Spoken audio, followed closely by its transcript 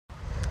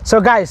So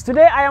guys,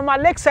 today I am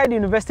at Lakeside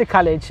University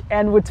College,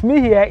 and with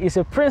me here is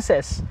a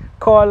princess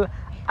called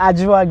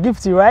Adwoa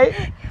Gifty,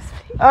 right?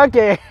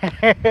 Okay.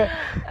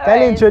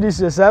 Can you introduce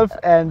yourself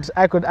and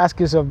I could ask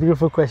you some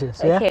beautiful questions?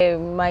 Yeah? Okay,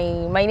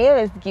 my name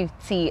is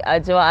Gifty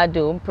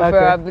Addo,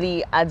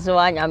 preferably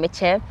Adwoa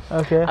Nyameche.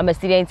 Okay. I'm a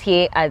student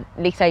here at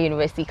Lakeside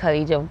University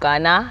College of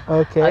Ghana.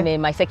 Okay. I'm in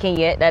my second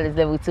year, that is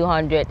level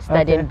 200,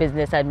 studying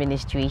business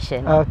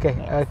administration. Okay,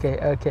 yes.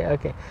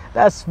 okay.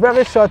 That's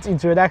very short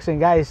introduction,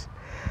 guys.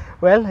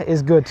 Well,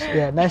 it's good.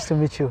 Yeah, nice to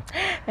meet you.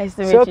 Nice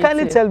to meet you. you. So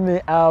kindly tell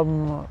me,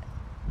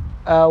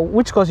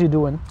 which course you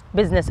doing?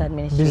 Business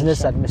administration.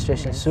 Business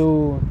administration. Yes.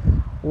 So,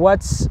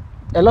 what's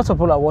a lot of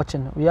people are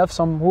watching. We have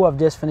some who have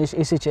just finished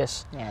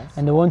ACHS, yes,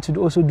 and they want to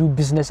also do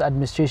business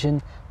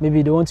administration.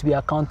 Maybe they want to be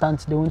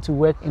accountants. They want to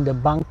work in the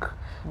bank.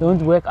 They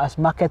want to work as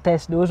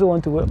marketers. They also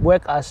want to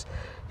work as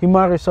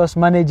human resource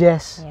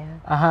managers.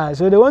 Yeah.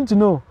 So they want to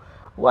know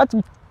what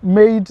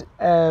made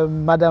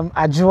Madam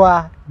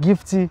Adwoa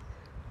Gifty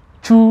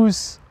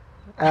choose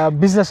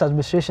business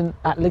administration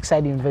at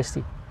Lakeside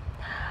University.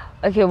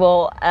 Okay,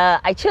 well,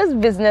 I chose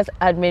business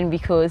admin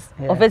because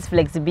of its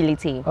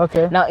flexibility.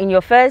 Okay. Now, in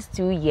your first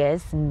 2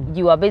 years,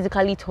 you are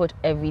basically taught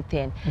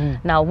everything.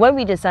 Now, when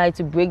we decide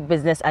to break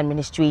business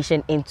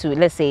administration into,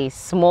 let's say,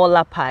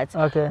 smaller parts,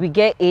 we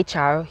get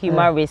HR,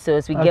 human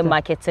resource, we get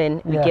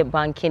marketing, we get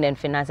banking and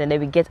finance, and then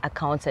we get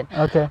accounting.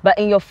 Okay. But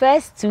in your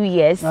first 2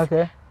 years,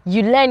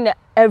 you learn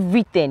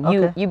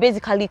everything. You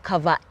basically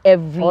cover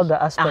all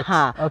the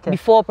aspects.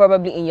 Before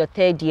probably in your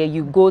third year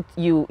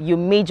you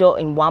major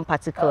in one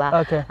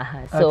particular.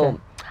 So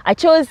I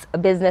chose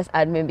business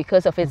admin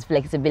because of its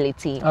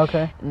flexibility.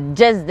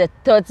 Just the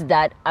thought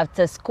that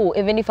after school,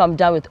 even if I'm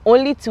done with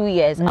only 2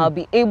 years, I'll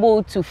be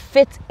able to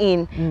fit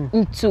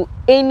into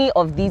any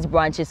of these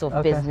branches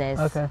of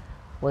business.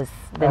 Was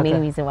the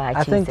main reason why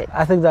I chose it.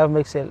 I think that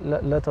makes a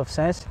lot of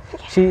sense.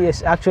 She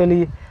is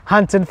actually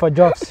hunting for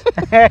jobs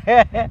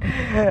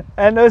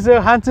and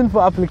also hunting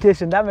for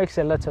application. That makes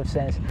a lot of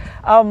sense.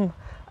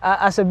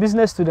 As a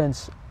business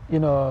student, you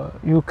know,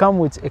 you come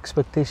with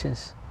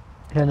expectations.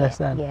 You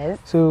understand? Yes.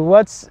 So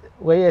what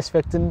were you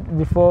expecting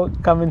before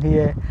coming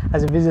here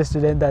as a business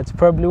student that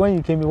probably when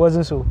you came it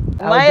wasn't so?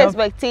 My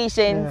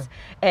expectations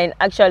and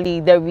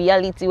actually the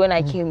reality when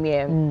I came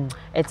here,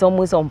 it's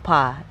almost on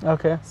par.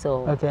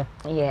 So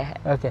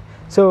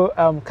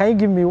So can you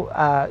give me,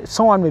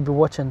 someone may be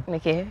watching,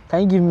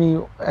 can you give me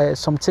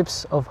some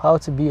tips of how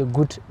to be a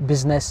good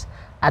business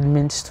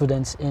admin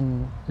student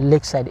in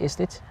Lakeside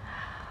Estate?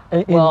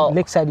 In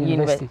Lakeside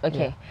University.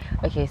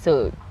 Okay,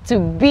 so to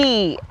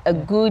be a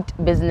good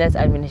business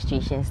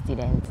administration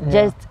student,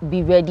 just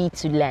be ready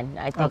to learn.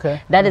 I think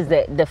that is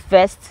the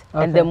first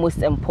and the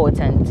most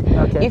important.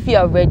 If you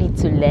are ready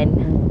to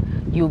learn,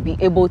 you'll be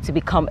able to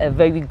become a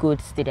very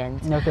good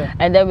student.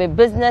 And then with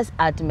business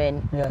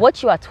admin,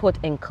 what you are taught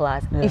in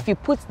class, if you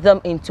put them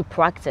into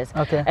practice,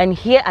 and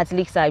here at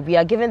Lakeside, we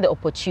are given the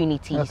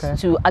opportunities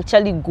to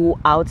actually go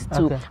out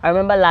to, I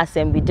remember last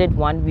time we did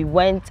one, we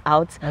went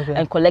out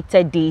and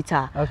collected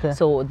data.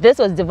 So this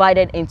was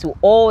divided into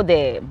all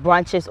the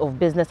branches of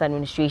business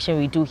administration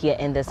we do here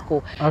in the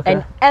school.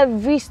 And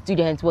every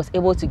student was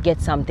able to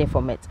get something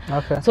from it.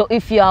 So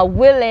if you are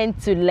willing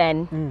to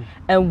learn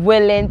and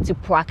willing to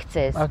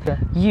practice,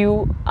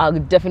 you are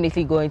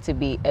definitely going to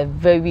be a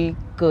very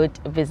good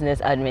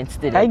business admin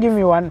student. Can you give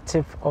me one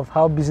tip of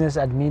how business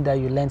admin that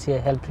you learned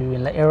here helped you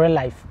in real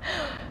life?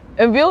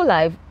 In real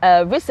life,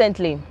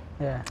 recently,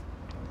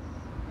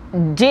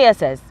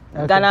 GSS,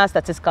 Ghana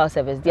Statistical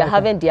Service, they are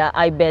having their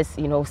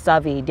IBES,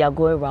 survey. They are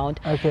going around,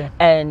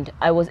 and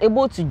I was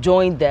able to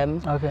join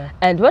them.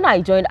 And when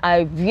I joined, I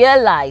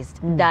realized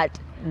that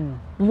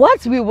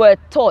what we were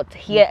taught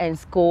here in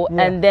school,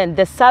 and then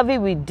the survey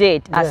we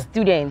did as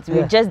students,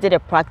 we just did a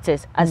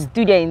practice as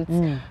students,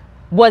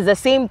 was the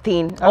same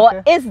thing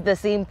or is the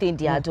same thing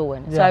they are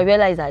doing. So I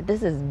realized that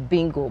this is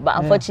bingo, but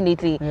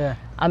unfortunately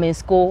I'm in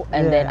school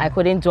and then I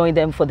couldn't join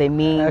them for the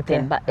main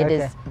thing, but it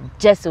is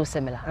just so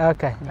similar.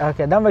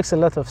 That makes a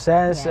lot of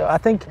sense. So I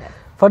think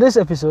for this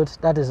episode,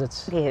 that is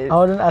it. I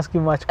wouldn't ask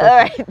you much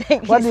questions. All right,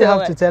 thank you. What do you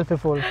have to tell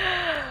people?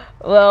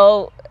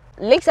 Well,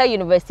 Lakeside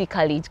University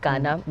College,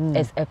 Ghana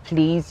is a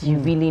place you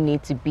really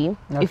need to be.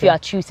 If you are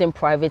choosing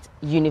private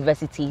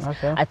universities,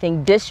 I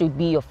think this should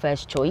be your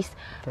first choice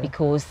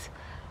because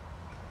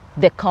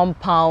the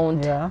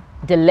compound,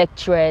 the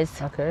lecturers,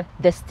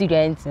 the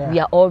students, we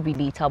are all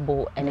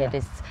relatable, and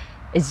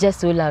it's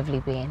just so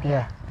lovely being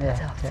here.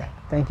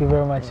 Thank you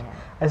very much.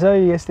 I saw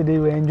you yesterday.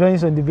 We were enjoying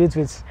some debates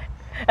with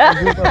a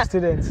group of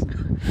students.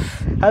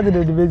 How did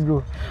the debate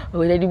go?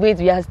 Oh, the debate,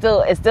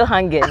 it's still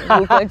hanging.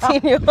 We'll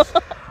continue.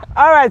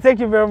 All right, thank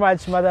you very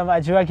much, Madam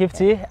Adwoa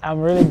Gifty. I'm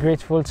really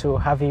grateful to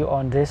have you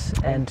on this,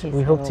 and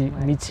we hope to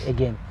meet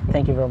again.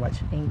 Thank you very much.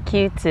 Thank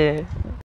you too.